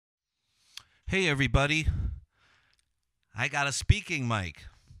Hey everybody, I got a speaking mic.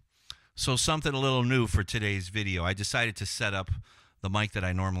 So something a little new for today's video. I decided to set up the mic that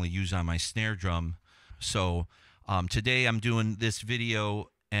I normally use on my snare drum. So today I'm doing this video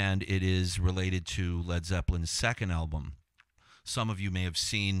and it is related to Led Zeppelin's second album. Some of you may have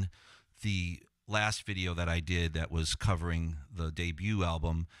seen the last video that I did that was covering the debut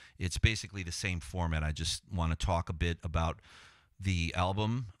album. It's basically the same format. I just want to talk a bit about the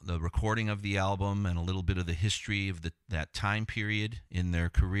album, the recording of the album, and a little bit of the history of that time period in their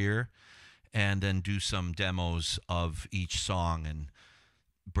career, and then do some demos of each song and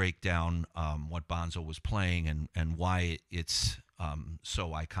break down what Bonzo was playing and why it's so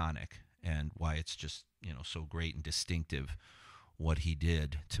iconic and why it's just so great and distinctive what he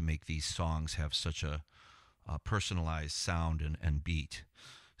did to make these songs have such a personalized sound and beat.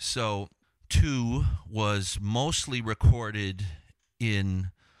 So 2 was mostly recorded in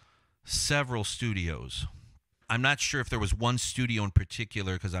several studios. I'm not sure if there was one studio in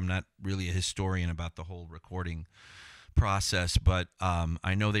particular because I'm not really a historian about the whole recording process, but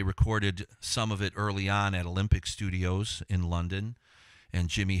I know they recorded some of it early on at Olympic Studios in London, and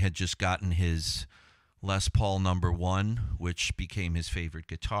Jimmy had just gotten his Les Paul #1, which became his favorite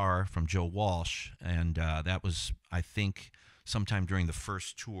guitar from Joe Walsh, and that was, I think, sometime during the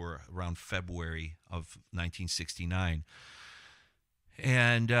first tour around February of 1969.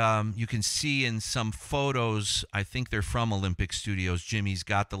 And you can see in some photos, I think they're from Olympic Studios, Jimmy's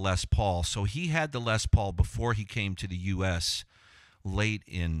got the Les Paul. So he had the Les Paul before he came to the U.S. late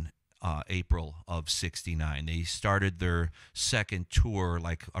in April of '69. They started their second tour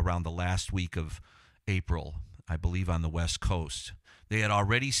like around the last week of April, I believe, on the West Coast. They had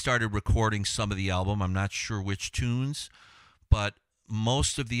already started recording some of the album. I'm not sure which tunes, but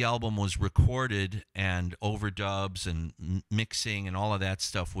most of the album was recorded, and overdubs and mixing and all of that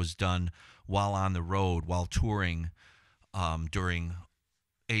stuff was done while on the road, while touring during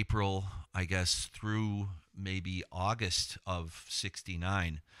April, I guess, through maybe August of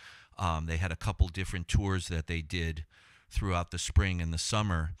 '69. They had a couple different tours that they did throughout the spring and the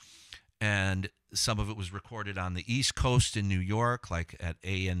summer, and some of it was recorded on the East Coast in New York, like at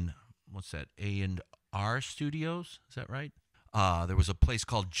A&R Studios. Is that right? There was a place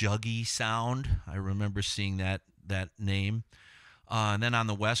called Juggy Sound. I remember seeing that name. And then on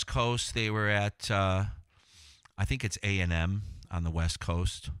the West Coast, they were at, I think it's A&M on the West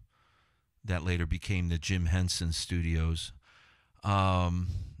Coast. That later became the Jim Henson Studios.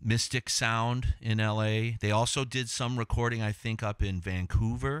 Mystic Sound in L.A. They also did some recording, I think, up in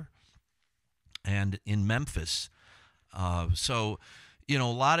Vancouver and in Memphis. So, a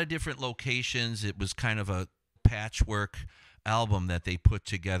lot of different locations. It was kind of a patchwork album that they put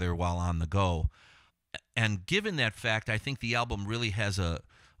together while on the go. And given that fact, I think the album really has a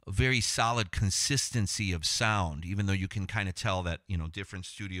very solid consistency of sound, even though you can kind of tell that, different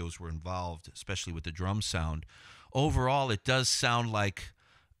studios were involved, especially with the drum sound. Overall, it does sound like,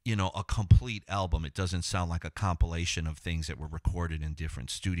 a complete album. It doesn't sound like a compilation of things that were recorded in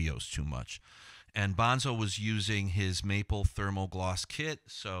different studios too much. And Bonzo was using his maple thermogloss kit,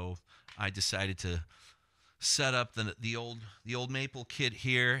 so I decided to set up the old maple kit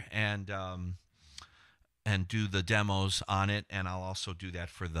here and do the demos on it, and I'll also do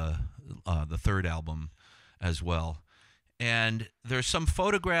that for the third album as well. And there's some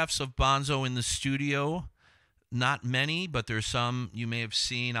photographs of Bonzo in the studio. Not many, but there's some you may have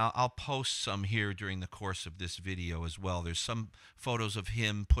seen. I'll post some here during the course of this video as well. There's some photos of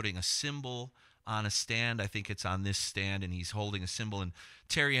him putting a cymbal on a stand. I think it's on this stand, and he's holding a cymbal. And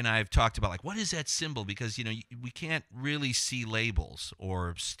Terry and I have talked about, like, what is that symbol? Because, we can't really see labels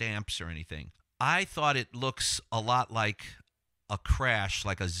or stamps or anything. I thought it looks a lot like a crash,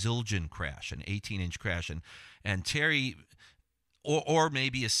 like a Zildjian crash, an 18-inch crash. And Terry, or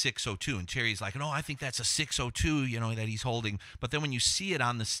maybe a 602. And Terry's like, no, I think that's a 602, that he's holding. But then when you see it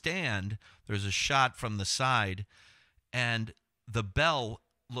on the stand, there's a shot from the side, and the bell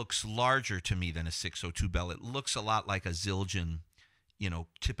looks larger to me than a 602 bell. It looks a lot like a Zildjian,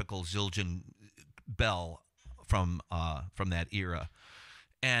 typical Zildjian bell from that era.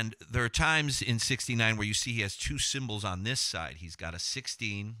 And there are times in '69 where you see he has two cymbals on this side. He's got a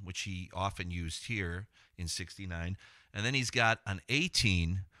 16, which he often used here in '69, and then he's got an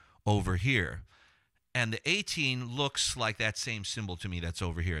 18 over here. And the 18 looks like that same cymbal to me that's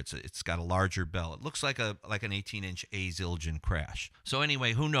over here. It's got a larger bell. It looks like an 18-inch A Zildjian crash. So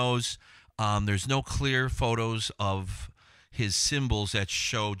anyway, who knows? There's no clear photos of his cymbals that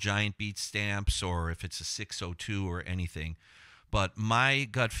show giant beat stamps or if it's a 602 or anything. But my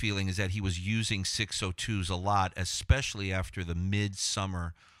gut feeling is that he was using 602s a lot, especially after the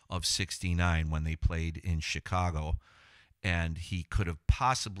mid-summer of '69 when they played in Chicago. And he could have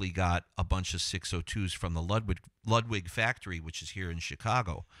possibly got a bunch of 602s from the Ludwig factory, which is here in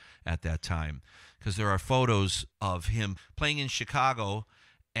Chicago at that time, because there are photos of him playing in Chicago,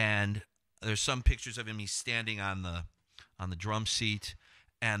 and there's some pictures of him. He's standing on the drum seat,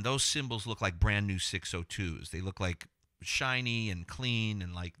 and those cymbals look like brand new 602s. They look like shiny and clean,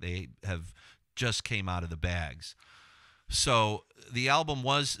 and like they have just came out of the bags. So the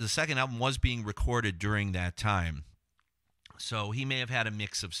second album was being recorded during that time. So he may have had a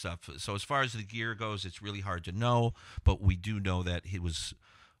mix of stuff. So as far as the gear goes, it's really hard to know, but we do know that he was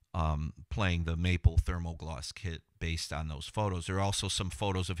playing the Maple Thermogloss kit based on those photos. There are also some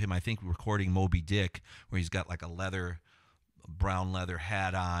photos of him, I think, recording Moby Dick, where he's got like a brown leather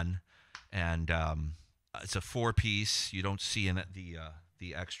hat on, and it's a 4-piece. You don't see in it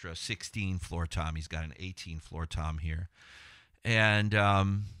the extra 16 floor tom. He's got an 18 floor tom here, and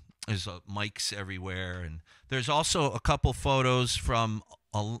there's mics everywhere, and there's also a couple photos from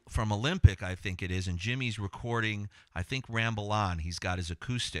Olympic, I think it is, and Jimmy's recording, I think, Ramble On. He's got his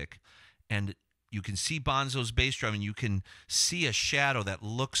acoustic, and you can see Bonzo's bass drum, and you can see a shadow that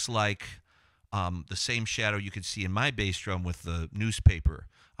looks like the same shadow you can see in my bass drum with the newspaper.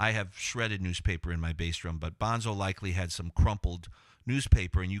 I have shredded newspaper in my bass drum, but Bonzo likely had some crumpled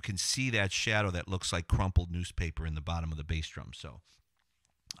newspaper, and you can see that shadow that looks like crumpled newspaper in the bottom of the bass drum. So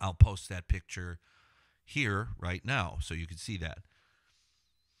I'll post that picture here right now so you can see that.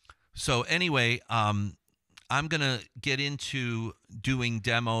 So anyway, I'm going to get into doing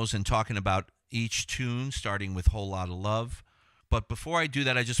demos and talking about each tune, starting with Whole Lotta Love. But before I do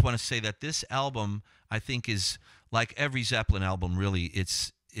that, I just want to say that this album, I think, is like every Zeppelin album, really.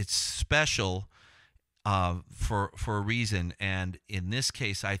 It's special for a reason. And in this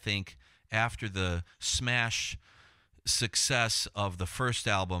case, I think after the smash success of the first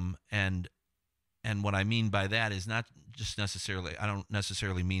album, and what I mean by that is not just necessarily, I don't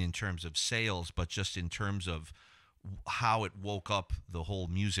necessarily mean in terms of sales, but just in terms of how it woke up the whole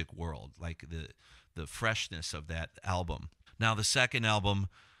music world, like the freshness of that album. Now the second album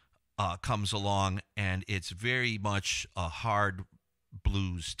comes along, and it's very much a hard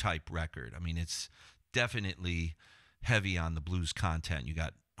blues type record. I mean, it's definitely heavy on the blues content. You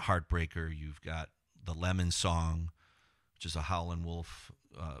got Heartbreaker, you've got the Lemon Song, which is a Howlin' Wolf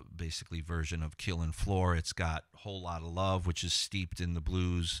basically version of Killin' Floor. It's got Whole Lotta Love, which is steeped in the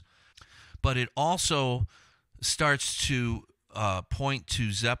blues. But it also starts to point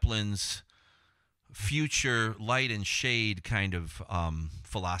to Zeppelin's future light and shade kind of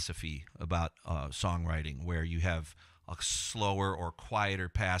philosophy about songwriting, where you have a slower or quieter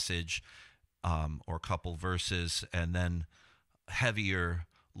passage or couple verses, and then heavier,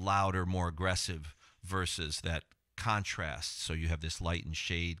 louder, more aggressive verses that contrast. So you have this light and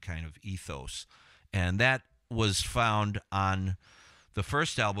shade kind of ethos. And that was found on the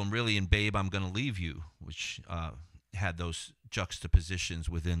first album, really, in Babe, I'm Gonna Leave You, which had those juxtapositions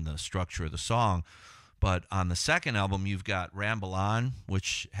within the structure of the song. But on the second album, you've got Ramble On,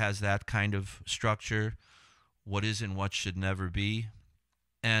 which has that kind of structure, What Is and What Should Never Be,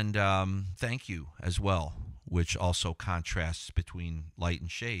 and Thank You as well, which also contrasts between light and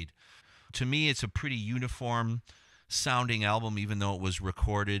shade. To me, it's a pretty uniform sounding album, even though it was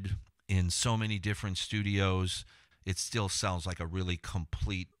recorded in so many different studios. It still sounds like a really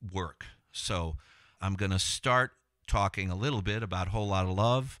complete work. So I'm going to start talking a little bit about Whole Lotta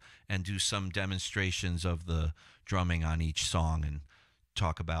Love and do some demonstrations of the drumming on each song and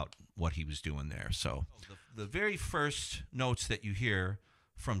talk about what he was doing there. So the very first notes that you hear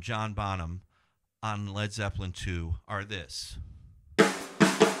from John Bonham on Led Zeppelin II are this.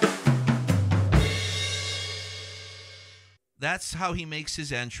 That's how he makes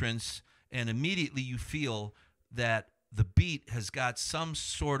his entrance, and immediately you feel that the beat has got some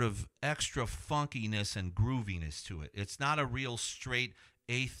sort of extra funkiness and grooviness to it. It's not a real straight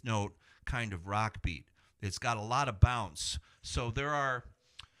eighth note kind of rock beat. It's got a lot of bounce. So there are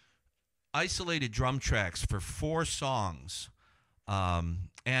isolated drum tracks for 4 songs,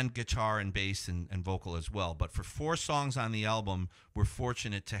 and guitar and bass and vocal as well. But for 4 songs on the album, we're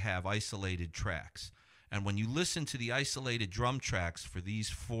fortunate to have isolated tracks. And when you listen to the isolated drum tracks for these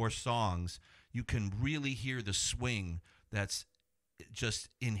 4 songs, you can really hear the swing that's just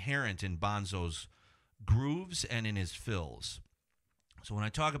inherent in Bonzo's grooves and in his fills. So when I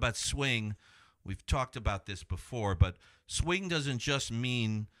talk about swing, we've talked about this before, but swing doesn't just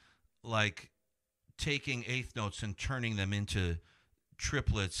mean like taking eighth notes and turning them into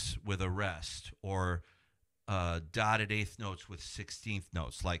triplets with a rest, or dotted eighth notes with 16th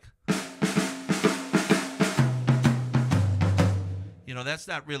notes. Like, That's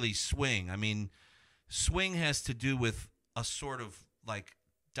not really swing. I mean, swing has to do with a sort of like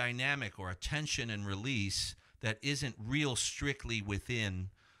dynamic or a tension and release that isn't real strictly within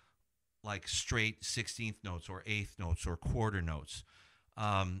like straight 16th notes or eighth notes or quarter notes.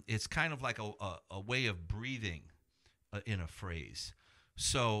 It's kind of like a way of breathing in a phrase.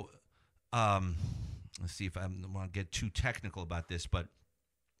 So let's see if I want to get too technical about this, but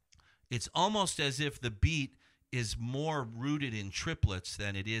it's almost as if the beat is more rooted in triplets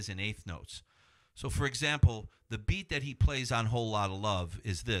than it is in eighth notes. So, for example, the beat that he plays on Whole Lotta Love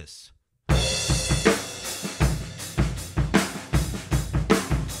is this.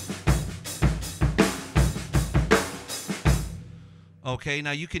 Okay,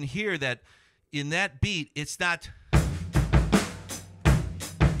 now you can hear that in that beat, it's not...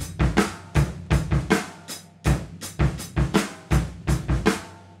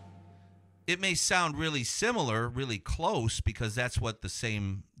 It may sound really similar, really close, because that's what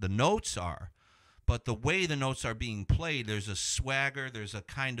the notes are. But the way the notes are being played, there's a swagger, there's a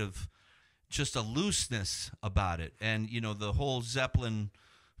kind of just a looseness about it. And, the whole Zeppelin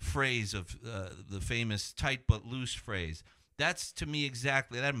phrase of the famous tight but loose phrase, that's to me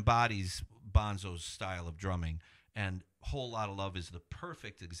exactly, that embodies Bonzo's style of drumming. And Whole Lotta Love is the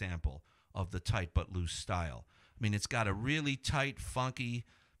perfect example of the tight but loose style. I mean, it's got a really tight, funky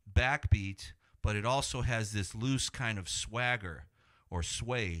backbeat, but it also has this loose kind of swagger or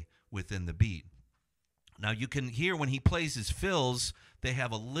sway within the beat. Now you can hear when he plays his fills, they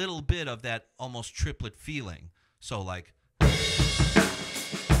have a little bit of that almost triplet feeling. So like...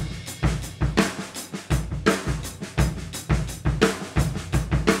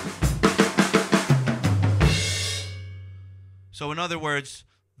 So in other words,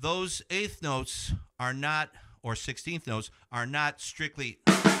 those eighth notes are not, or 16th notes, are not strictly...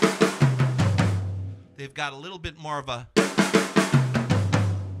 They've got a little bit more of a...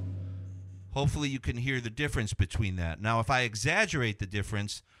 Hopefully you can hear the difference between that. Now, if I exaggerate the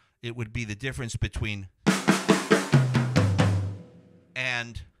difference, it would be the difference between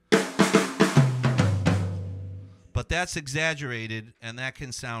and. But that's exaggerated, and that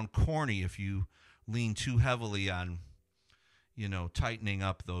can sound corny if you lean too heavily on, tightening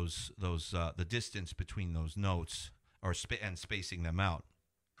up the distance between those notes and spacing them out.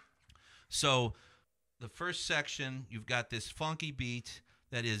 So the first section, you've got this funky beat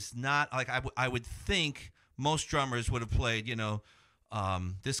that is not like I would think most drummers would have played,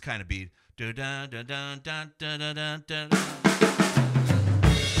 this kind of beat.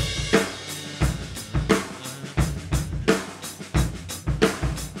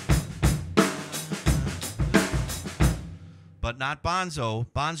 But not Bonzo.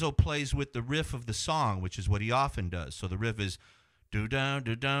 Bonzo plays with the riff of the song, which is what he often does. So the riff is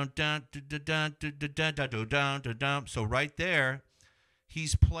so right there,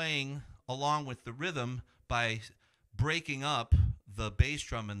 he's playing along with the rhythm by breaking up the bass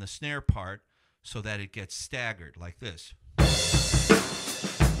drum and the snare part so that it gets staggered like this.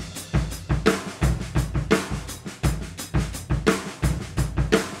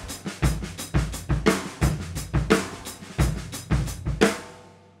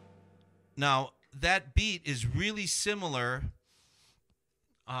 Now, that beat is really similar,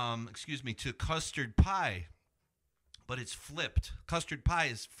 to Custard Pie, but it's flipped. Custard Pie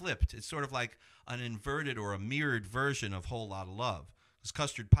is flipped. It's sort of like an inverted or a mirrored version of Whole Lotta Love. Because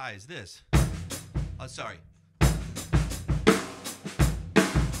Custard Pie is this. Sorry.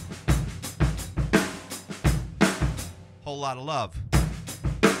 Whole Lotta Love.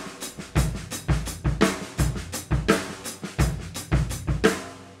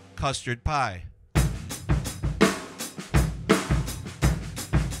 Custard Pie.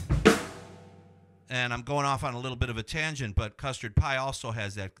 And I'm going off on a little bit of a tangent, but Custard Pie also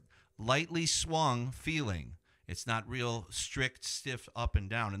has that lightly swung feeling. It's not real strict, stiff up and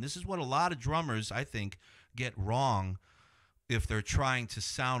down. And this is what a lot of drummers, I think, get wrong if they're trying to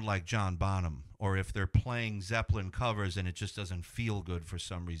sound like John Bonham, or if they're playing Zeppelin covers and it just doesn't feel good for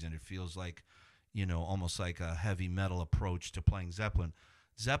some reason. It feels like, almost like a heavy metal approach to playing Zeppelin.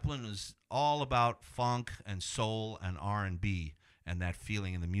 Zeppelin is all about funk and soul and R&B and that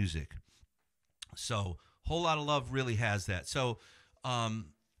feeling in the music. So Whole Lotta Love really has that. So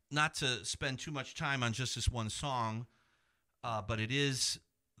not to spend too much time on just this one song, but it is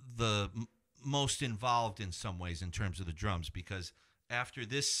the most involved in some ways in terms of the drums, because after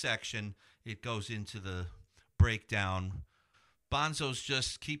this section, it goes into the breakdown. Bonzo's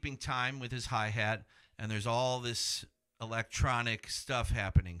just keeping time with his hi-hat, and there's all this electronic stuff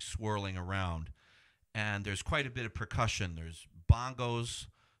happening, swirling around. And there's quite a bit of percussion. There's bongos,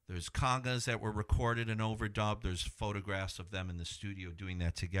 There's congas that were recorded and overdubbed. There's photographs of them in the studio doing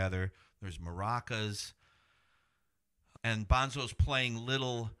that together. There's maracas. And Bonzo's playing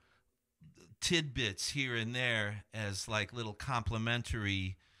little tidbits here and there as like little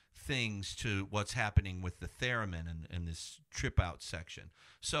complementary things to what's happening with the theremin and this trip out section.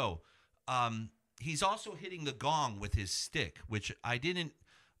 So he's also hitting the gong with his stick, which I didn't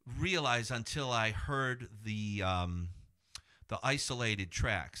realize until I heard the isolated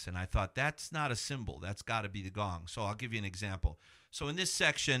tracks, and I thought that's not a cymbal, that's got to be the gong. So I'll give you an example. So in this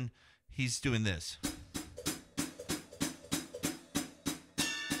section, he's doing this.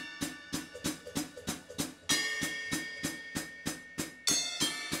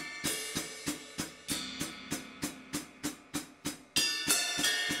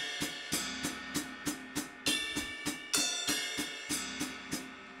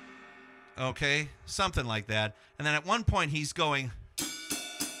 Okay, something like that. And then at one point he's going.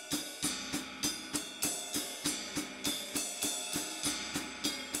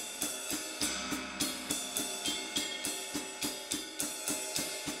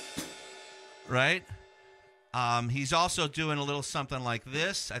 Right? He's also doing a little something like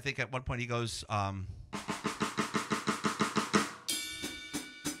this. I think at one point he goes.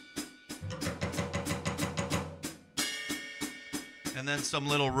 And then some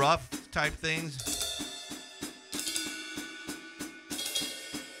little rough type things.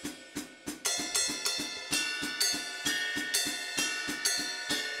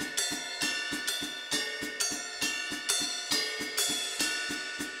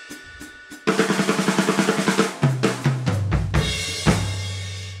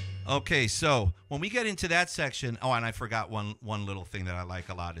 Okay, so when we get into that section, oh, and I forgot one little thing that I like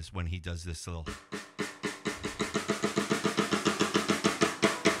a lot is when he does this little.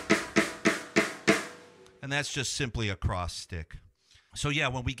 And that's just simply a cross stick. So yeah,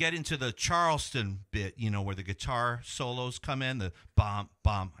 when we get into the Charleston bit, you know, where the guitar solos come in, the bomb,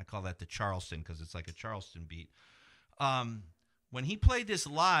 bomb, I call that the Charleston because it's like a Charleston beat. When he played this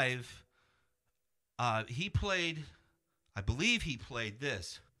live, he played, I believe he played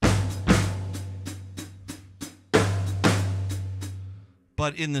this.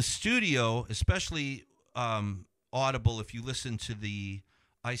 But in the studio, especially audible, if you listen to the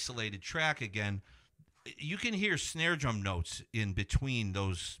isolated track again, you can hear snare drum notes in between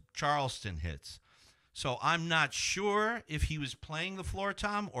those Charleston hits. So I'm not sure if he was playing the floor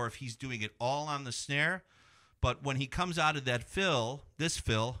tom or if he's doing it all on the snare. But when he comes out of that fill, this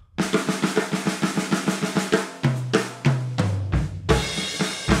fill,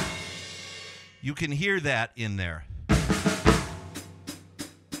 you can hear that in there.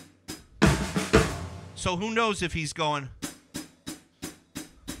 So who knows if he's going.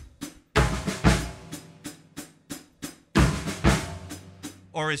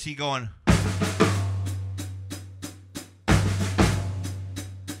 Or is he going?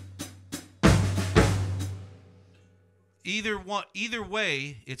 Either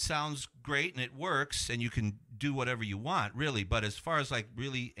way, it sounds great and it works, and you can do whatever you want, really. But as far as like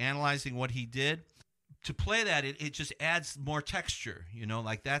really analyzing what he did, to play that, it just adds more texture. You know,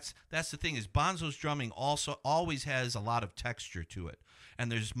 like that's the thing is Bonzo's drumming also always has a lot of texture to it, and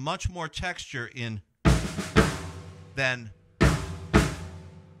there's much more texture in than.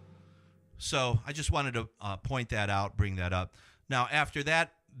 So I just wanted to point that out, bring that up. Now, after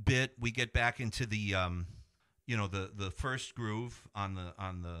that bit, we get back into the, the first groove on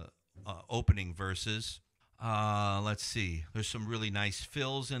the opening verses. Let's see. There's some really nice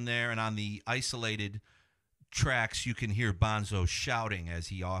fills in there, and on the isolated tracks, you can hear Bonzo shouting as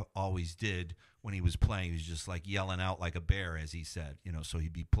he always did when he was playing. He was just like yelling out like a bear, as he said. You know, so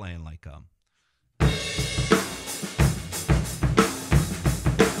he'd be playing like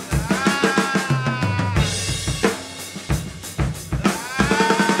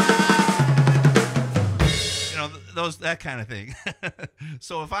that kind of thing.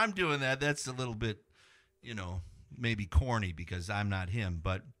 So if I'm doing that, that's a little bit, maybe corny because I'm not him.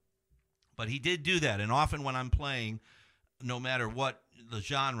 But he did do that. And often when I'm playing, no matter what the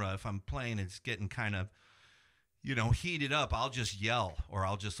genre, if I'm playing, it's getting kind of, heated up, I'll just yell or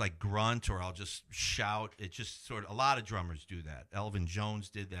I'll just like grunt or I'll just shout. It just sort of, a lot of drummers do that. Elvin Jones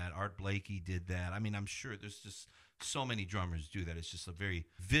did that. Art Blakey did that. I mean, I'm sure there's just so many drummers do that. It's just a very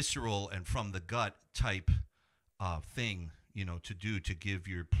visceral and from the gut type thing, to do to give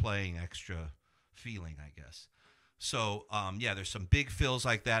your playing extra feeling, I guess. So, there's some big fills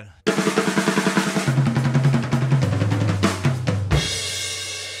like that.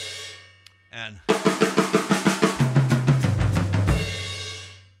 And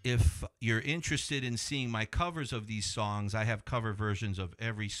if you're interested in seeing my covers of these songs, I have cover versions of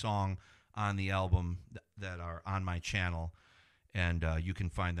every song on the album that are on my channel, and you can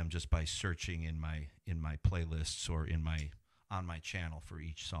find them just by searching in my playlists or on my channel for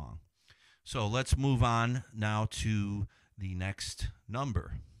each song. So let's move on now to the next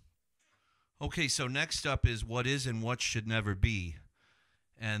number. Okay, so next up is What Is and What Should Never Be.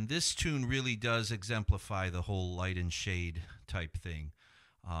 And this tune really does exemplify the whole light and shade type thing.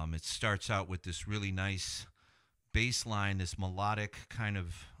 It starts out with this really nice bass line, this melodic kind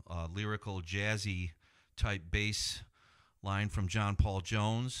of lyrical, jazzy type bass line from John Paul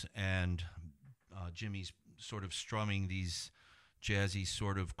Jones, and Jimmy's sort of strumming these jazzy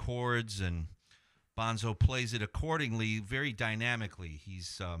sort of chords, and Bonzo plays it accordingly, very dynamically.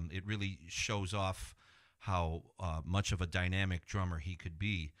 It really shows off how much of a dynamic drummer he could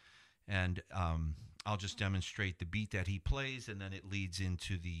be. And I'll just demonstrate the beat that he plays, and then it leads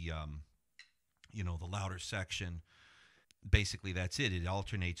into the the louder section. Basically, that's it. It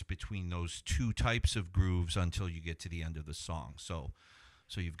alternates between those two types of grooves until you get to the end of the song. So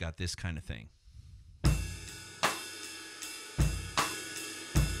you've got this kind of thing.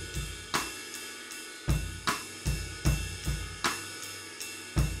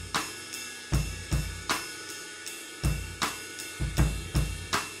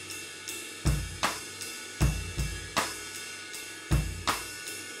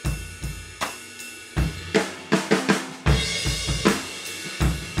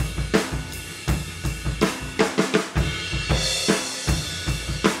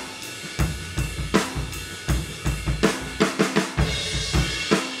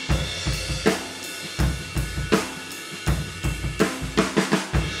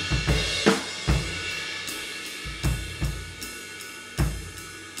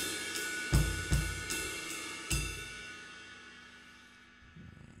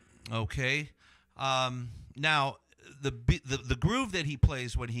 Okay. Now, the groove that he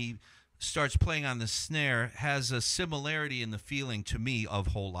plays when he starts playing on the snare has a similarity in the feeling to me of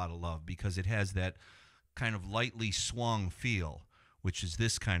Whole Lotta Love, because it has that kind of lightly swung feel, which is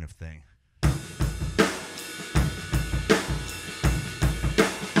this kind of thing.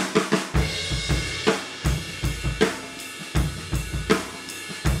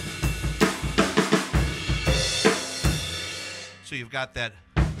 So you've got that.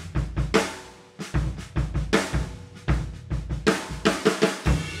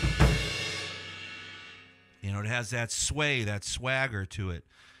 It has that sway, that swagger to it.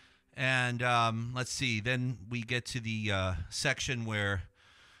 And let's see, then we get to the section where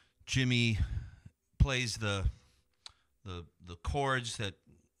Jimmy plays the chords that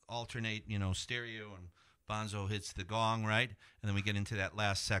alternate, stereo, and Bonzo hits the gong, right? And then we get into that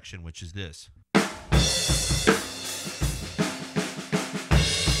last section, which is this.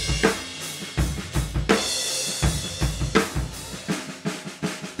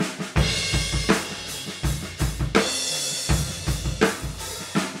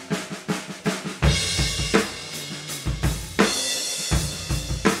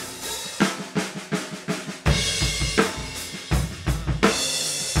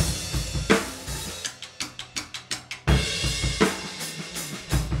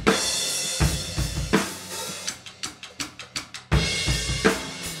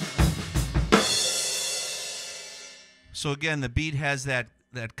 So again, the beat has that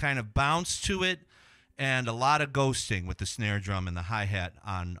kind of bounce to it, and a lot of ghosting with the snare drum and the hi-hat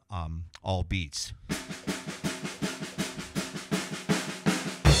on all beats.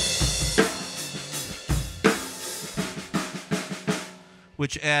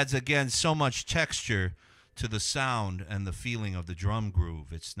 Which adds, again, so much texture to the sound and the feeling of the drum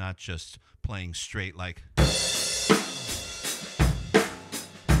groove. It's not just playing straight like...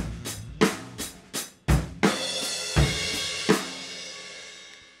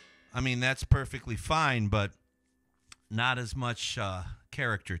 I mean, that's perfectly fine, but not as much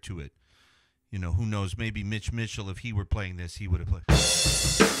character to it. Who knows? Maybe Mitch Mitchell, if he were playing this, he would have played.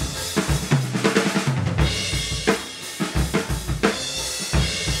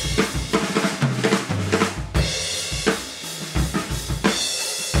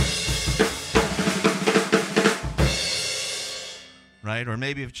 Right? Or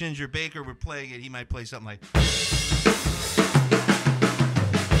maybe if Ginger Baker were playing it, he might play something like...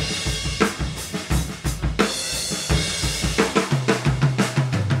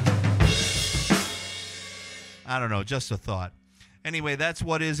 I don't know, just a thought. Anyway, that's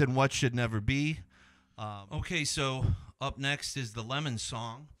What Is and What Should Never Be. Okay, so up next is the Lemon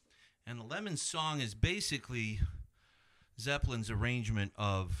Song. And the Lemon Song is basically Zeppelin's arrangement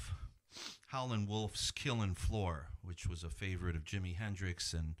of Howlin' Wolf's Killin' Floor, which was a favorite of Jimi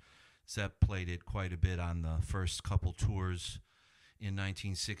Hendrix, and Zepp played it quite a bit on the first couple tours in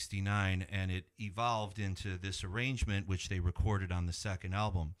 1969, and it evolved into this arrangement, which they recorded on the second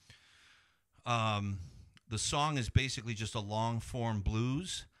album. The song is basically just a long-form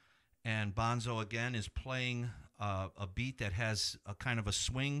blues, and Bonzo, again, is playing a beat that has a kind of a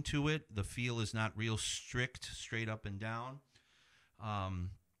swing to it. The feel is not real strict, straight up and down.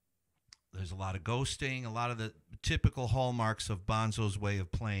 There's a lot of ghosting, a lot of the typical hallmarks of Bonzo's way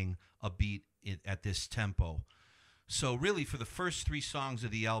of playing a beat at this tempo. So really, for the first three songs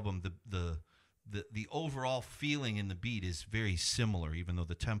of the album, the overall feeling in the beat is very similar, even though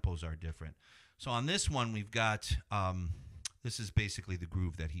the tempos are different. So on this one, we've got, this is basically the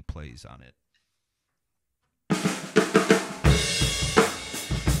groove that he plays on it.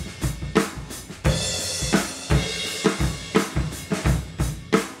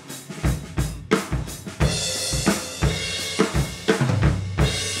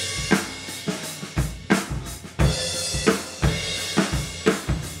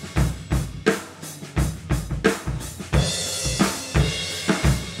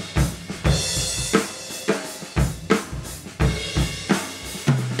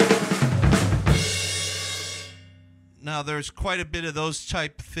 Now, there's quite a bit of those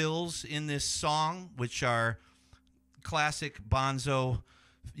type fills in this song, which are classic Bonzo,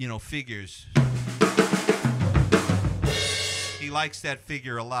 figures. He likes that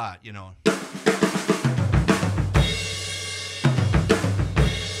figure a lot,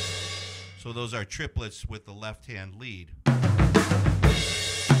 So those are triplets with the left-hand lead.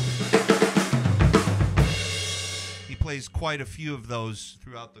 He plays quite a few of those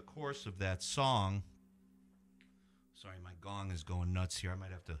throughout the course of that song. Sorry, my gong is going nuts here. I might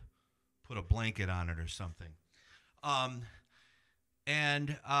have to put a blanket on it or something.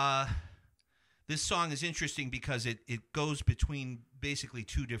 This song is interesting because it goes between basically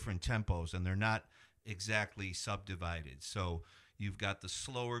two different tempos, and they're not exactly subdivided. So you've got the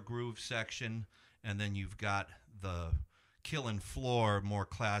slower groove section, and then you've got the Killin' Floor, more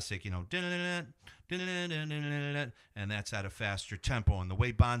classic, and that's at a faster tempo. And the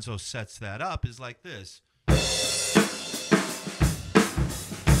way Bonzo sets that up is like this.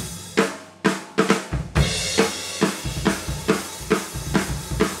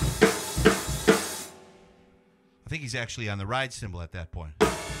 I think he's actually on the ride cymbal at that point.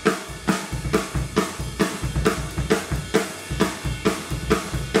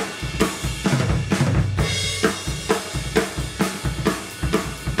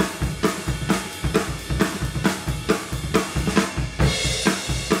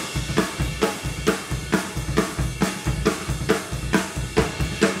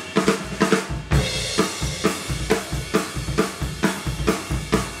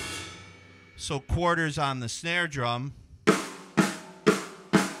 So quarters on the snare drum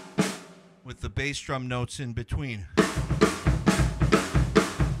with the bass drum notes in between.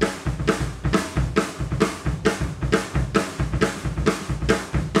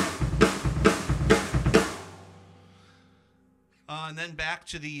 And then back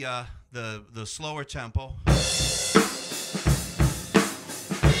to the slower tempo.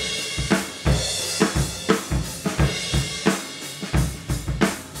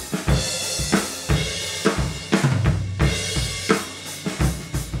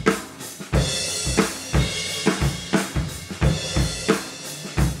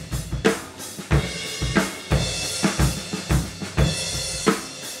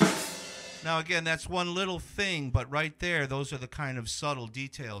 Now, again, that's one little thing, but right there, those are the kind of subtle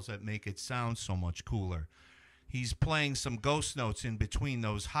details that make it sound so much cooler. He's playing some ghost notes in between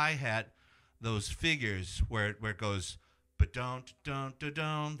those hi-hat, those figures where it goes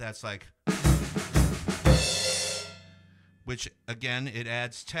ba-dum-dum-dum-dum. That's like, which, again, it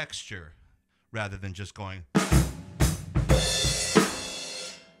adds texture rather than just going,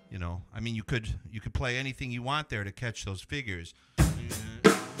 I mean, you could play anything you want there to catch those figures.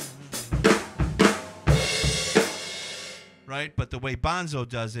 Right? But the way Bonzo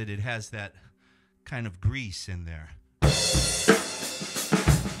does it, it has that kind of grease in there.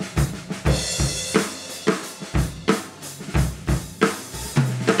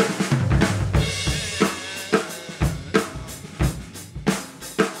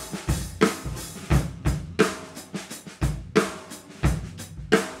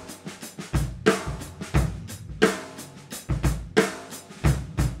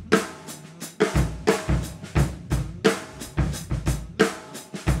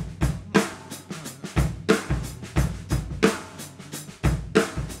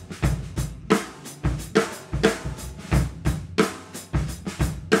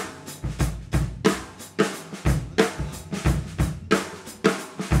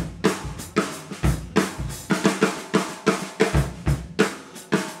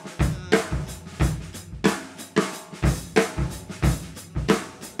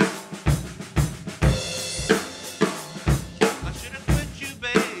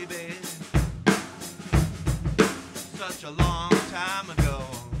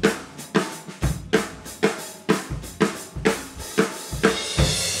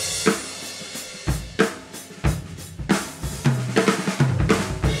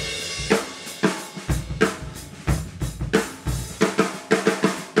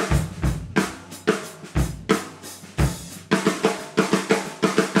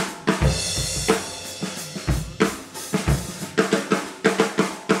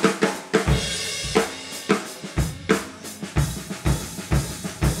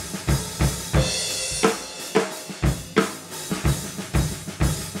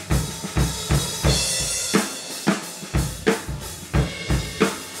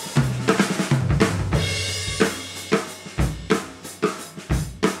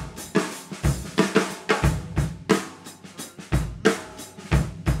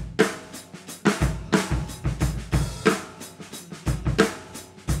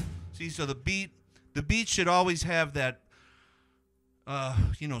 So the beat should always have that,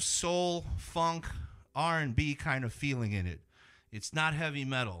 soul, funk, R&B kind of feeling in it. It's not heavy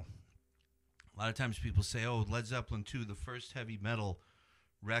metal. A lot of times people say, "Oh, Led Zeppelin 2, the first heavy metal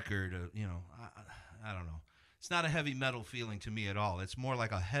record." I don't know. It's not a heavy metal feeling to me at all. It's more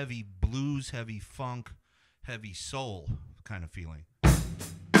like a heavy blues, heavy funk, heavy soul kind of feeling.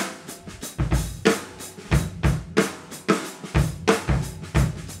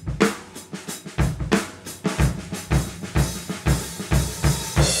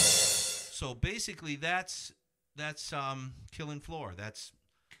 So basically, that's Killing Floor. That's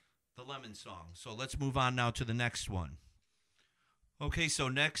the Lemon song. So let's move on now to the next one. Okay, so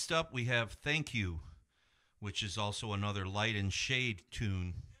next up we have Thank You, which is also another Light and Shade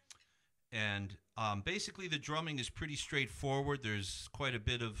tune. And basically the drumming is pretty straightforward. There's quite a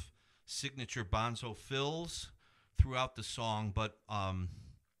bit of signature Bonzo fills throughout the song, but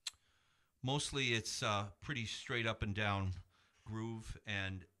mostly it's pretty straight up and down groove.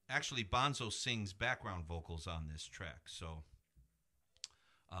 And actually Bonzo sings background vocals on this track, so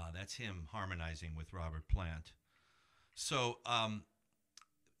that's him harmonizing with Robert Plant. So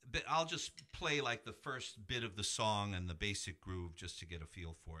I'll just play like the first bit of the song and the basic groove just to get a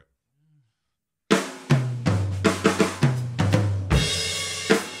feel for it.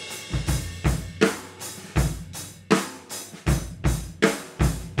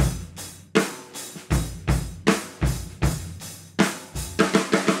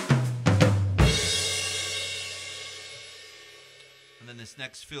 And then this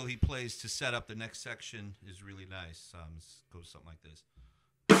next fill he plays to set up the next section is really nice. It goes something like this.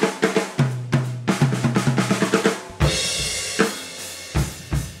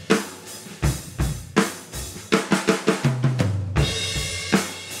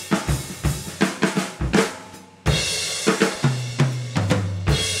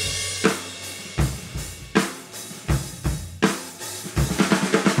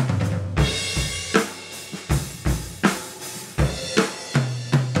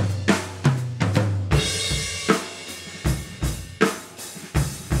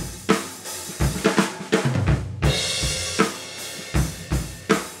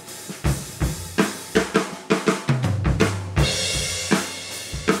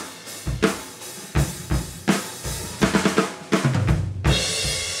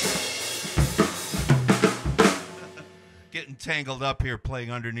 Tangled up here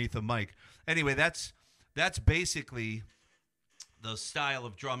playing underneath the mic. Anyway, that's basically the style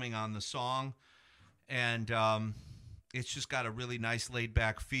of drumming on the song, and it's just got a really nice laid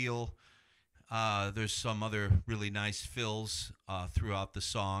back feel. There's some other really nice fills throughout the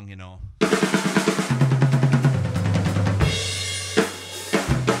song, you know.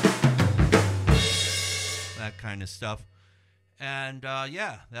 That kind of stuff. And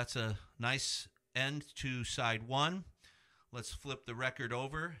yeah, that's a nice end to side one. Let's flip the record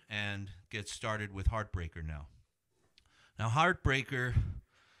over and get started with Heartbreaker now. Now, Heartbreaker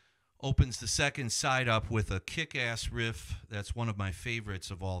opens the second side up with a kick-ass riff that's one of my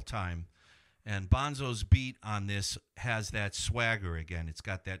favorites of all time. And Bonzo's beat on this has that swagger again. It's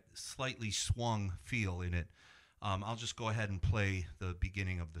got that slightly swung feel in it. I'll just go ahead and play the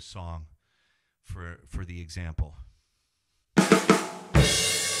beginning of the song for the example.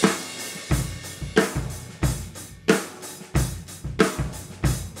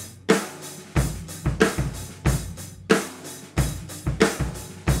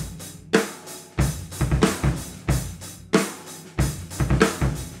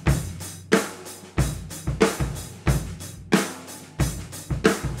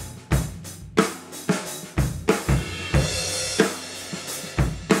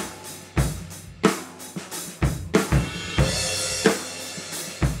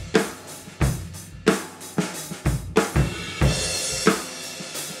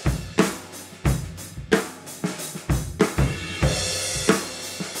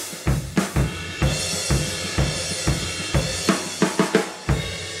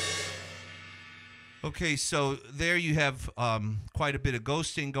 Okay, so there you have quite a bit of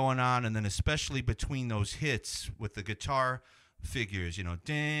ghosting going on, and then especially between those hits with the guitar figures, you know,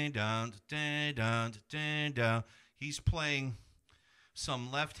 ding down, ding down, ding down. He's playing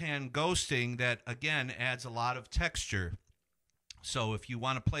some left-hand ghosting that again adds a lot of texture. So if you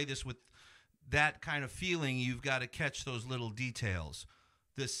want to play this with that kind of feeling, you've got to catch those little details.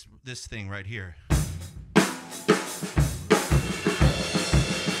 This thing right here.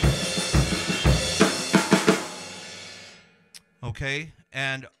 Okay,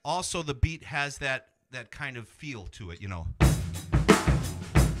 and also the beat has that kind of feel to it, you know.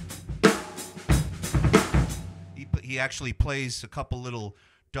 He actually plays a couple little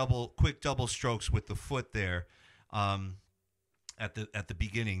quick double strokes with the foot there at the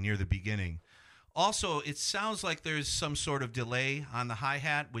beginning, near the beginning. Also, it sounds like there's some sort of delay on the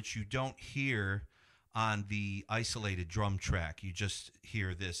hi-hat, which you don't hear on the isolated drum track. You just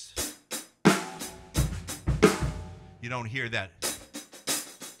hear this. You don't hear that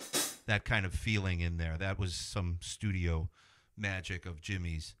kind of feeling in there. That was some studio magic of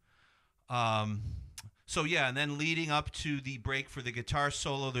Jimmy's. So yeah, and then leading up to the break for the guitar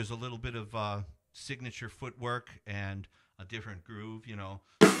solo, there's a little bit of signature footwork and a different groove, you know.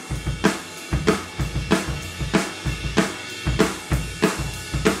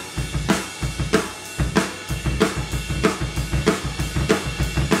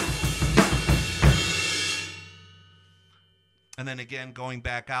 And then again, going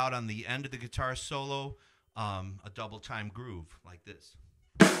back out on the end of the guitar solo, a double time groove like this.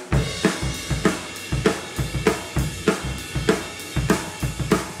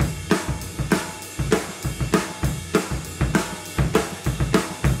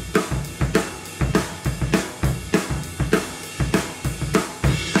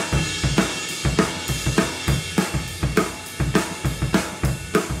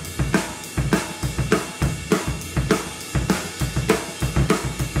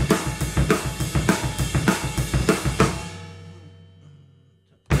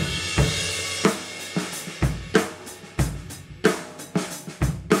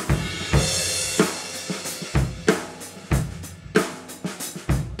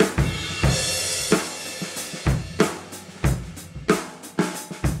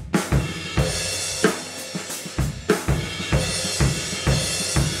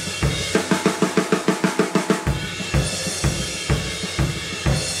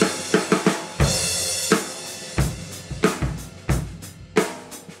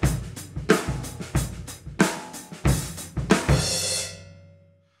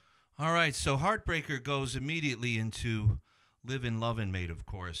 All right, so Heartbreaker goes immediately into Livin' Lovin' Mate, of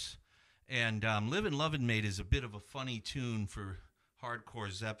course. And Livin' Lovin' Mate is a bit of a funny tune for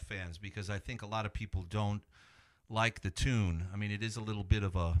hardcore Zepp fans because I think a lot of people don't like the tune. I mean, it is a little bit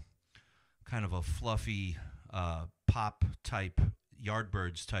of a kind of a fluffy pop type,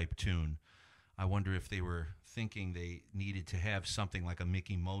 Yardbirds type tune. I wonder if they were thinking they needed to have something like a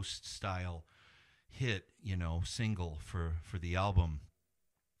Mickey Most style hit, you know, single for the album.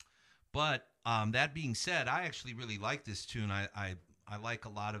 But that being said, I actually really like this tune. I like a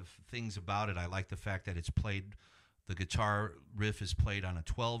lot of things about it. I like the fact that it's played, the guitar riff is played on a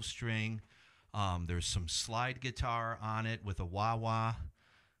 12-string. There's some slide guitar on it with a wah-wah.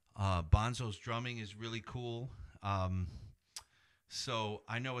 Bonzo's drumming is really cool. So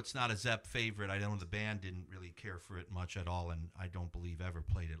I know it's not a Zepp favorite. I know the band didn't really care for it much at all, and I don't believe ever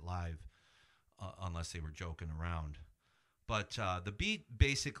played it live unless they were joking around. But the beat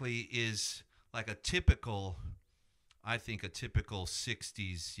basically is like a typical, I think, a typical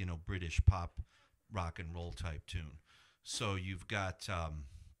 60s, you know, British pop rock and roll type tune. So you've got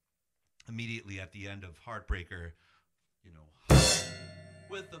immediately at the end of Heartbreaker, you know,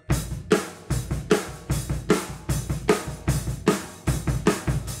 with the...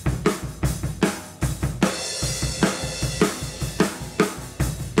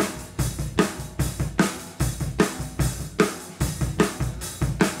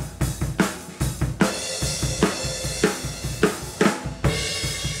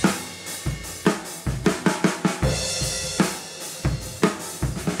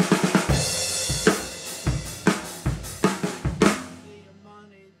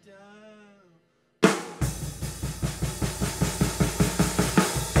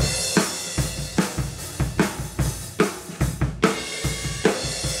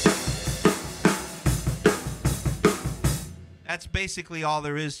 That's basically all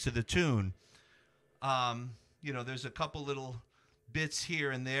there is to the tune. You know, there's a couple little bits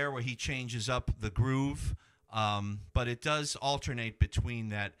here and there where he changes up the groove, but it does alternate between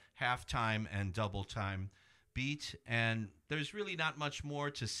that half-time and double-time beat, and there's really not much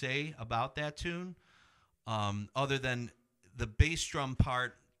more to say about that tune, other than the bass drum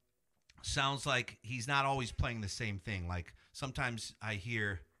part sounds like he's not always playing the same thing. Like, sometimes I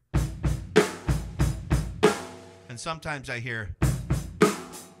hear... And sometimes I hear...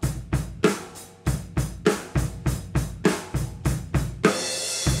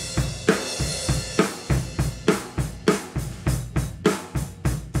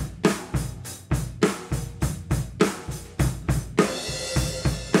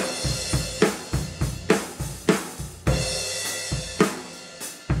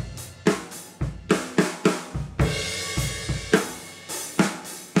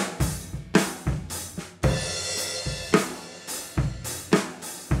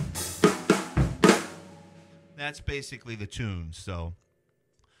 that's basically the tune. So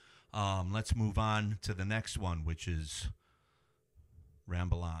let's move on to the next one, which is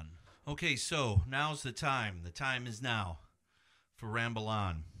Ramble On. Okay, so now's the time. The time is now for Ramble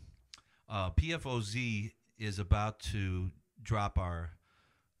On. PFOZ is about to drop our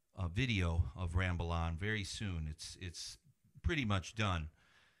video of Ramble On very soon. It's pretty much done.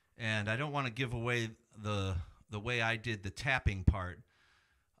 And I don't want to give away the way I did the tapping part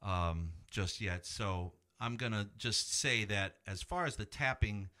just yet. So I'm going to just say that as far as the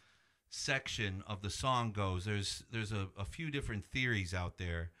tapping section of the song goes, there's a few different theories out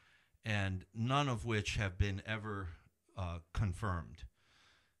there, and none of which have been ever confirmed.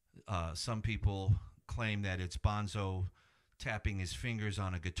 Some people claim that it's Bonzo tapping his fingers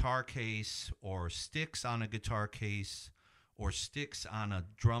on a guitar case, or sticks on a guitar case, or sticks on a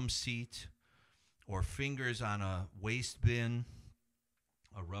drum seat, or fingers on a waste bin,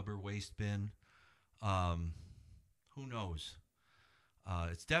 a rubber waste bin. Who knows?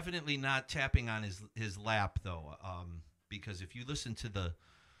 It's definitely not tapping on his lap, though, because if you listen to the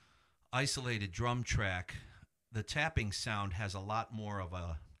isolated drum track, the tapping sound has a lot more of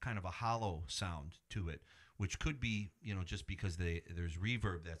a kind of a hollow sound to it, which could be, just because there's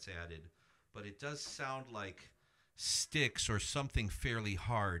reverb that's added. But it does sound like sticks or something fairly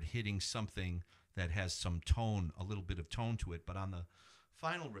hard hitting something that has some tone, a little bit of tone to it. But on the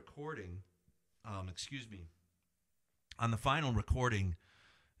final recording, on the final recording,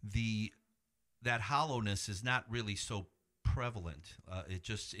 that hollowness is not really so prevalent.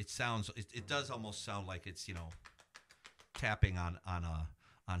 It does almost sound like it's tapping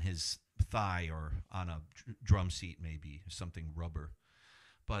on his thigh or on a drum seat, maybe something rubber.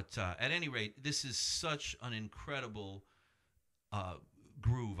 But at any rate, this is such an incredible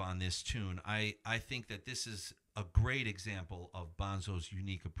groove on this tune. I think that this is a great example of Bonzo's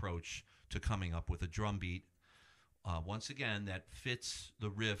unique approach to coming up with a drum beat, once again, that fits the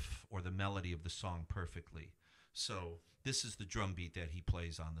riff or the melody of the song perfectly. So this is the drum beat that he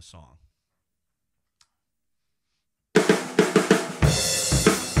plays on the song.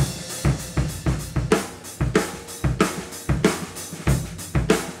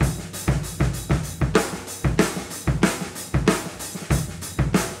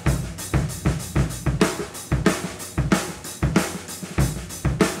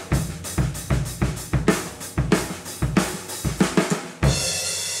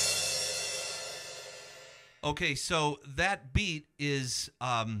 Okay, so that beat is,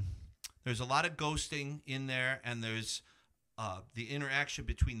 there's a lot of ghosting in there, and there's the interaction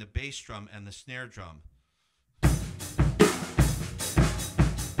between the bass drum and the snare drum.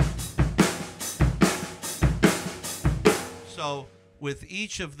 So with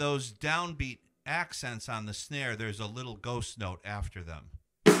each of those downbeat accents on the snare, there's a little ghost note after them.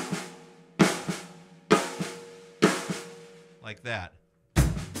 Like that.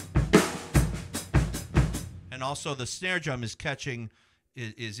 And also the snare drum is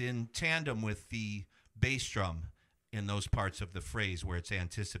in tandem with the bass drum in those parts of the phrase where it's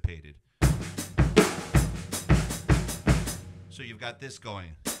anticipated. So you've got this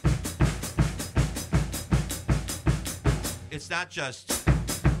going. It's not just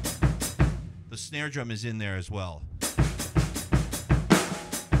the snare drum is in there as well.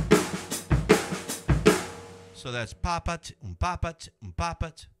 So that's papat, papat,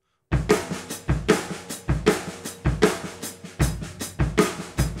 papat.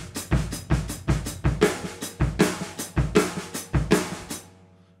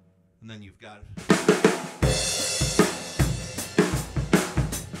 And then you've got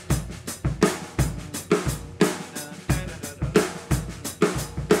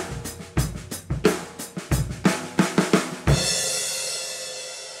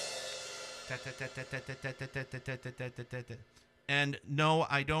and no,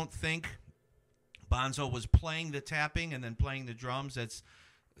 I don't think Bonzo was playing the tapping and then playing the drums. That's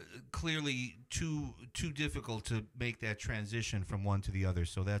clearly too difficult to make that transition from one to the other.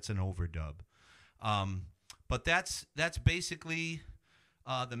 So that's an overdub. But that's basically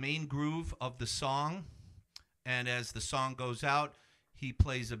the main groove of the song. And as the song goes out, he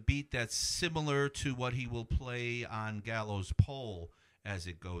plays a beat that's similar to what he will play on Gallows Pole as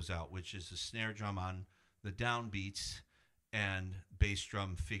it goes out, which is a snare drum on the downbeats and bass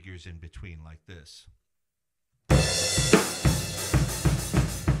drum figures in between like this.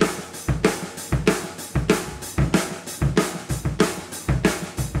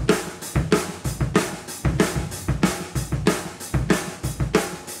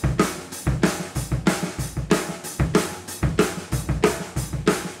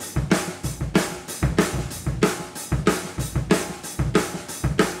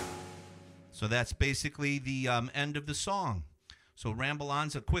 So that's basically the end of the song. So Ramble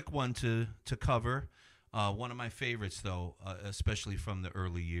On's a quick one to cover. One of my favorites, though, especially from the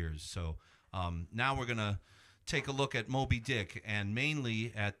early years. So now we're going to take a look at Moby Dick, and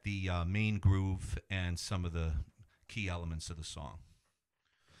mainly at the main groove and some of the key elements of the song.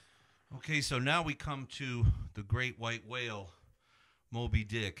 Okay, so now we come to the great white whale, Moby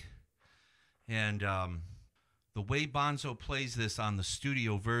Dick. And the way Bonzo plays this on the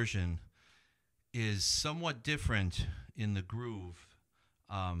studio version is somewhat different in the groove.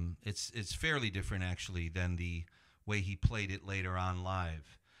 It's fairly different, actually, than the way he played it later on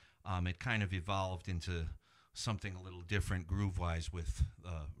live. It kind of evolved into something a little different groove-wise with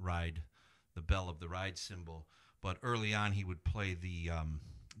the bell of the ride cymbal. But early on, he would play the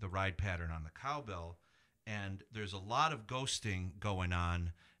ride pattern on the cowbell, and there's a lot of ghosting going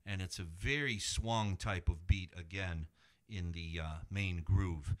on, and it's a very swung type of beat again in the main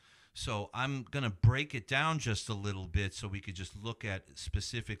groove. So I'm going to break it down just a little bit so we could just look at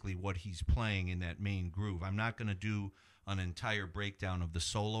specifically what he's playing in that main groove. I'm not going to do an entire breakdown of the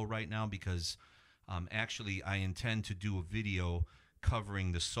solo right now because actually I intend to do a video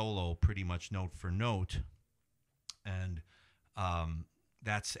covering the solo pretty much note for note. And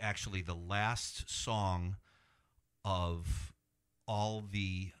that's actually the last song of all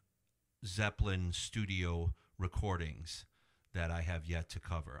the Zeppelin studio recordings that I have yet to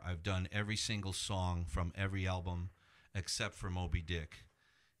cover. I've done every single song from every album except for Moby Dick.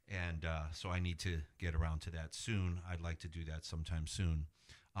 And so I need to get around to that soon. I'd like to do that sometime soon.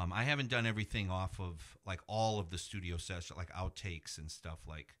 I haven't done everything off of like all of the studio sessions, like outtakes and stuff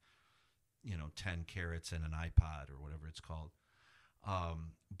like, 10 carats and an iPod or whatever it's called.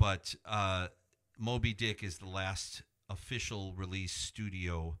 But Moby Dick is the last official release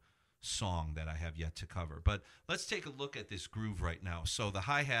studio song that I have yet to cover. But let's take a look at this groove right now. So the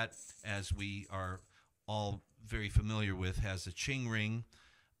hi-hat, as we are all very familiar with, has a ching ring,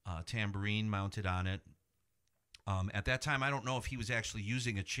 tambourine mounted on it. At that time, I don't know if he was actually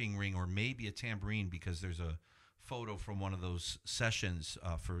using a ching ring or maybe a tambourine, because there's a photo from one of those sessions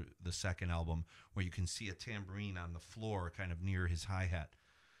for the second album where you can see a tambourine on the floor kind of near his hi-hat.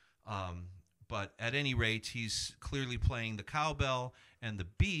 But at any rate, he's clearly playing the cowbell, and the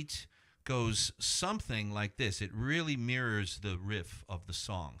beat goes something like this. It really mirrors the riff of the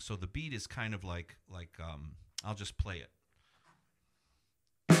song. So the beat is kind of like I'll just play it.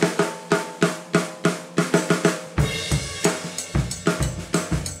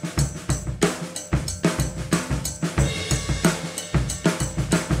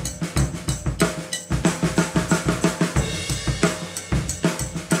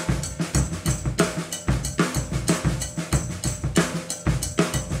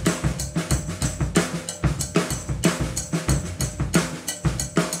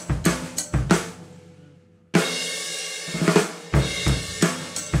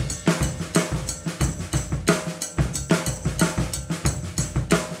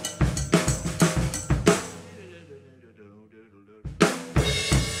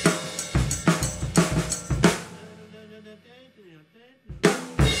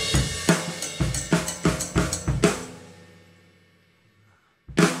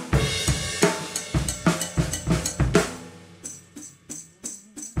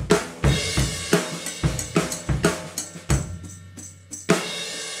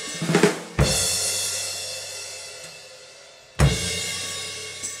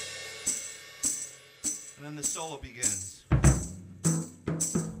 And then the solo begins.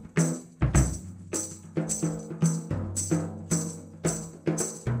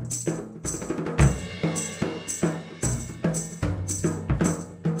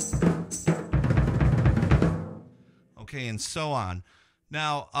 Okay, and so on.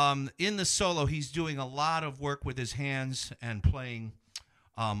 Now, in the solo, he's doing a lot of work with his hands and playing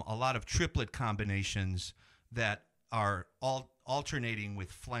a lot of triplet combinations that are alternating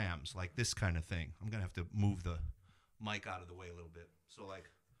with flams, like this kind of thing. I'm going to have to move the mic out of the way a little bit. So like...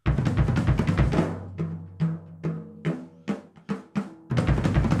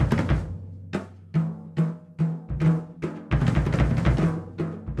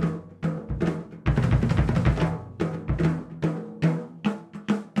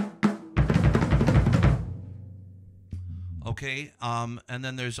 Okay, and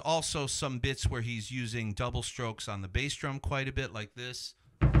then there's also some bits where he's using double strokes on the bass drum quite a bit, like this.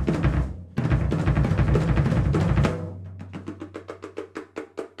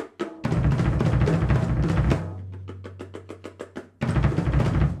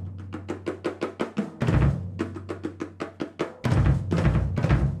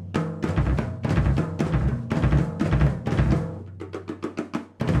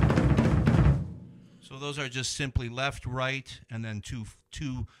 those are just simply left, right, and then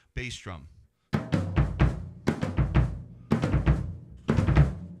two bass drum.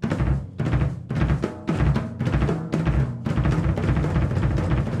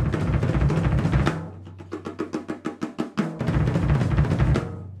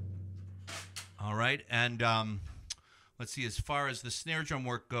 All right, and let's see, as far as the snare drum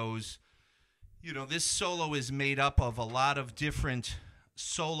work goes, you know, this solo is made up of a lot of different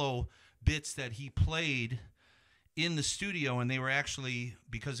solo bits that he played in the studio, and they were actually,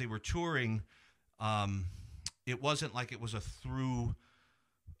 because they were touring, it wasn't like it was a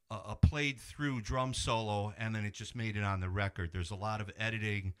played through drum solo and then it just made it on the record. There's a lot of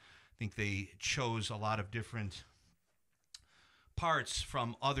editing. I think they chose a lot of different parts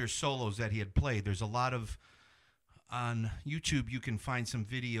from other solos that he had played. There's a lot of, on YouTube you can find some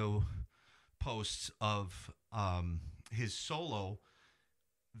video posts of his solo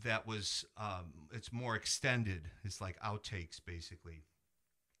that was, it's more extended. It's like outtakes, basically.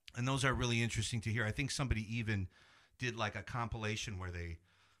 And those are really interesting to hear. I think somebody even did like a compilation where they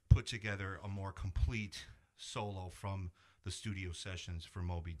put together a more complete solo from the studio sessions for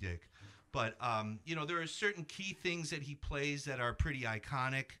Moby Dick. But, you know, there are certain key things that he plays that are pretty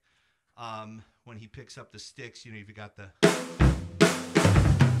iconic. When he picks up the sticks, you know, you've got the...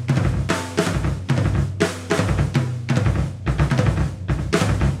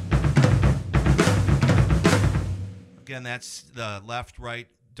 Again, that's the left-right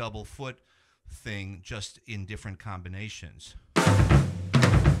double foot thing, just in different combinations.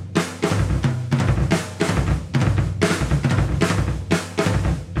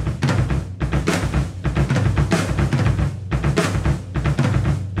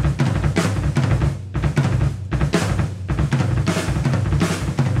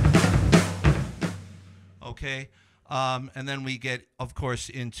 Okay, and then we get, of course,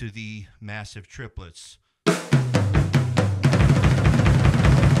 into the massive triplets.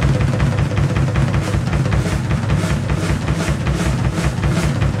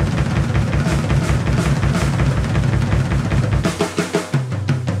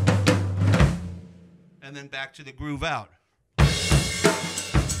 And then back to the groove out.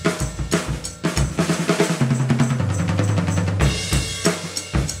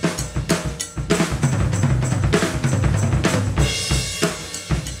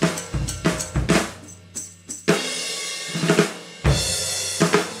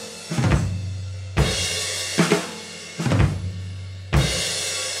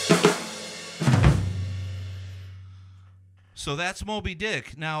 So that's Moby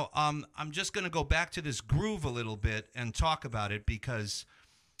Dick. Now, I'm just going to go back to this groove a little bit and talk about it because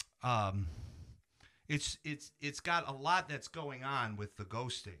it's got a lot that's going on with the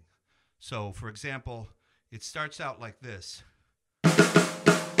ghosting. So, for example, it starts out like this.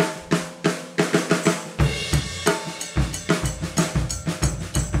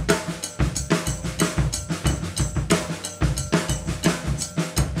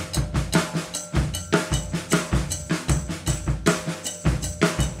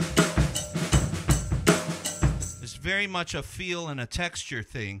 Very much a feel and a texture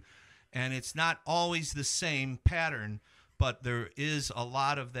thing, and it's not always the same pattern, but there is a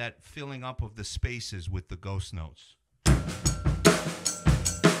lot of that filling up of the spaces with the ghost notes.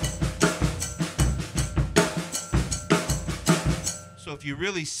 So if you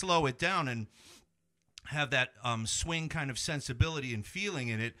really slow it down and have that swing kind of sensibility and feeling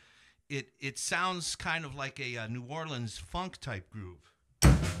in it, it sounds kind of like a New Orleans funk type groove.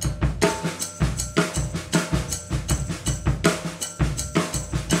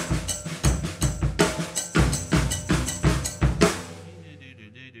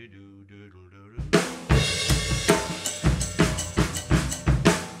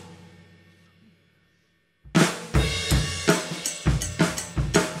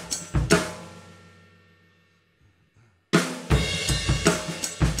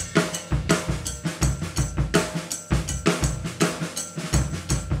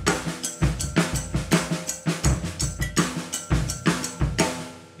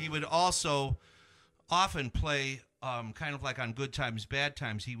 Also often play kind of like on Good Times, Bad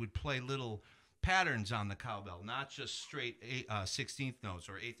Times, he would play little patterns on the cowbell, not just straight 16th notes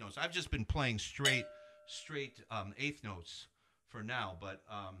or 8th notes. I've just been playing straight 8th notes for now, but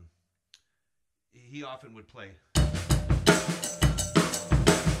he often would play.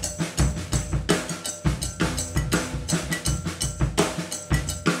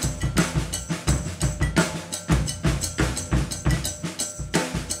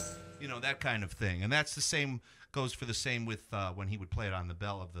 That kind of thing. And that's the same, goes for the same with when he would play it on the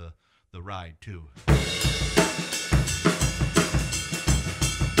bell of the ride too.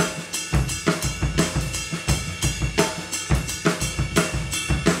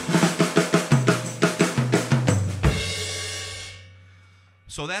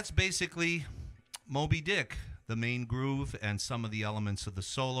 So that's basically Moby Dick, the main groove and some of the elements of the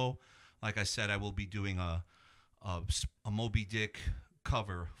solo. Like I said, I will be doing a Moby Dick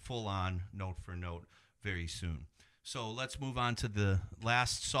cover, full on, note for note, very soon. So let's move on to the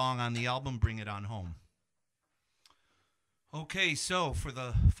last song on the album, Bring It On Home. Okay, so for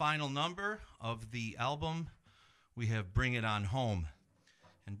the final number of the album, we have Bring It On Home.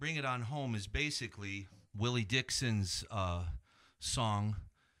 And Bring It On Home is basically Willie Dixon's song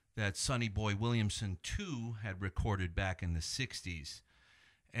that Sonny Boy Williamson II had recorded back in the 60s.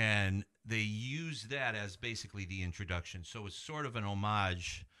 And they used that as basically the introduction. So it's sort of an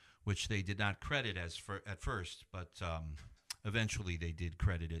homage, which they did not credit as at first, but eventually they did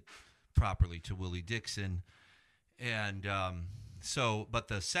credit it properly to Willie Dixon. And but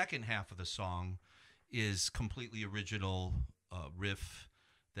the second half of the song is completely original riff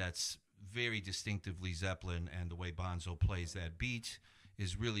that's very distinctively Zeppelin, and the way Bonzo plays that beat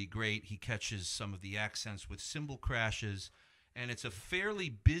is really great. He catches some of the accents with cymbal crashes, and it's a fairly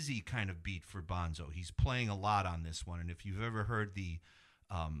busy kind of beat for Bonzo. He's playing a lot on this one, and if you've ever heard the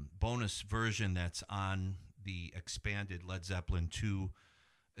bonus version that's on the expanded Led Zeppelin II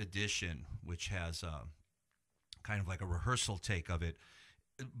edition, which has kind of like a rehearsal take of it,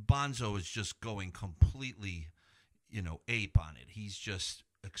 Bonzo is just going completely, ape on it. He's just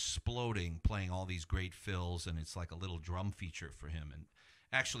exploding, playing all these great fills, and it's like a little drum feature for him. And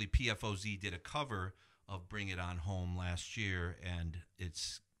actually, PFOZ did a cover of Bring It On Home last year, and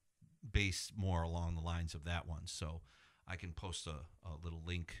it's based more along the lines of that one. So I can post a little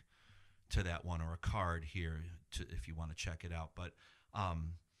link to that one or a card here if you want to check it out. But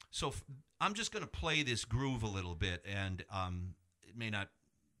I'm just going to play this groove a little bit, and it may not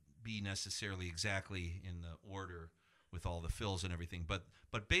be necessarily exactly in the order with all the fills and everything, but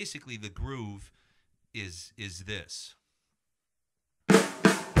basically the groove is this.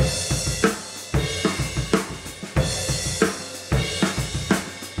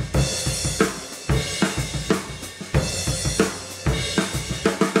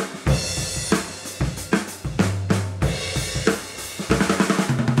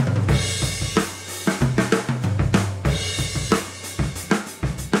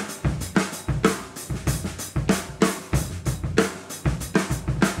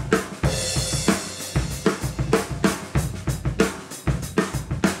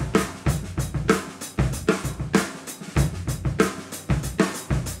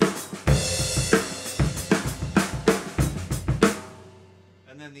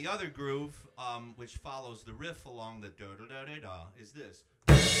 The other groove, which follows the riff along the da-da-da-da-da, is this.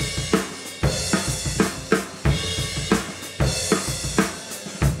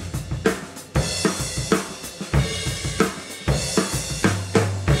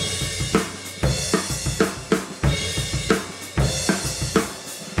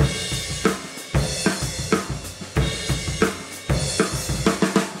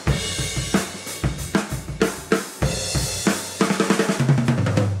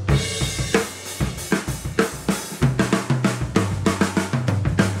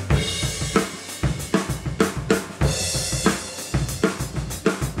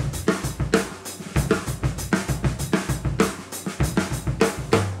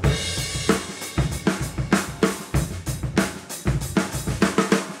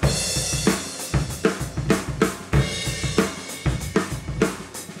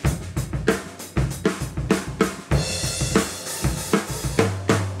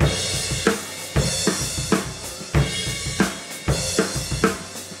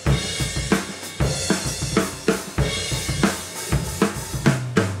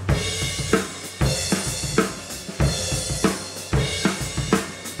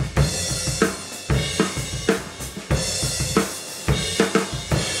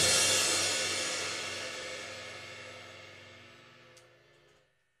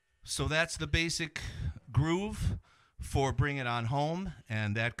 So that's the basic groove for Bring It On Home,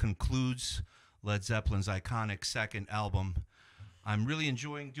 and that concludes Led Zeppelin's iconic second album. I'm really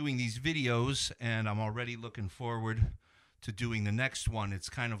enjoying doing these videos, and I'm already looking forward to doing the next one. It's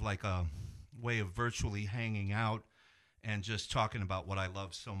kind of like a way of virtually hanging out and just talking about what I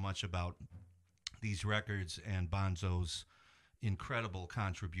love so much about these records and Bonzo's incredible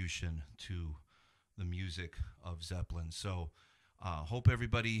contribution to the music of Zeppelin. So hope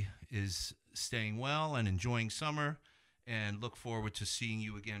everybody is staying well and enjoying summer, and look forward to seeing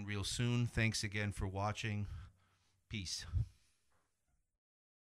you again real soon. Thanks again for watching. Peace.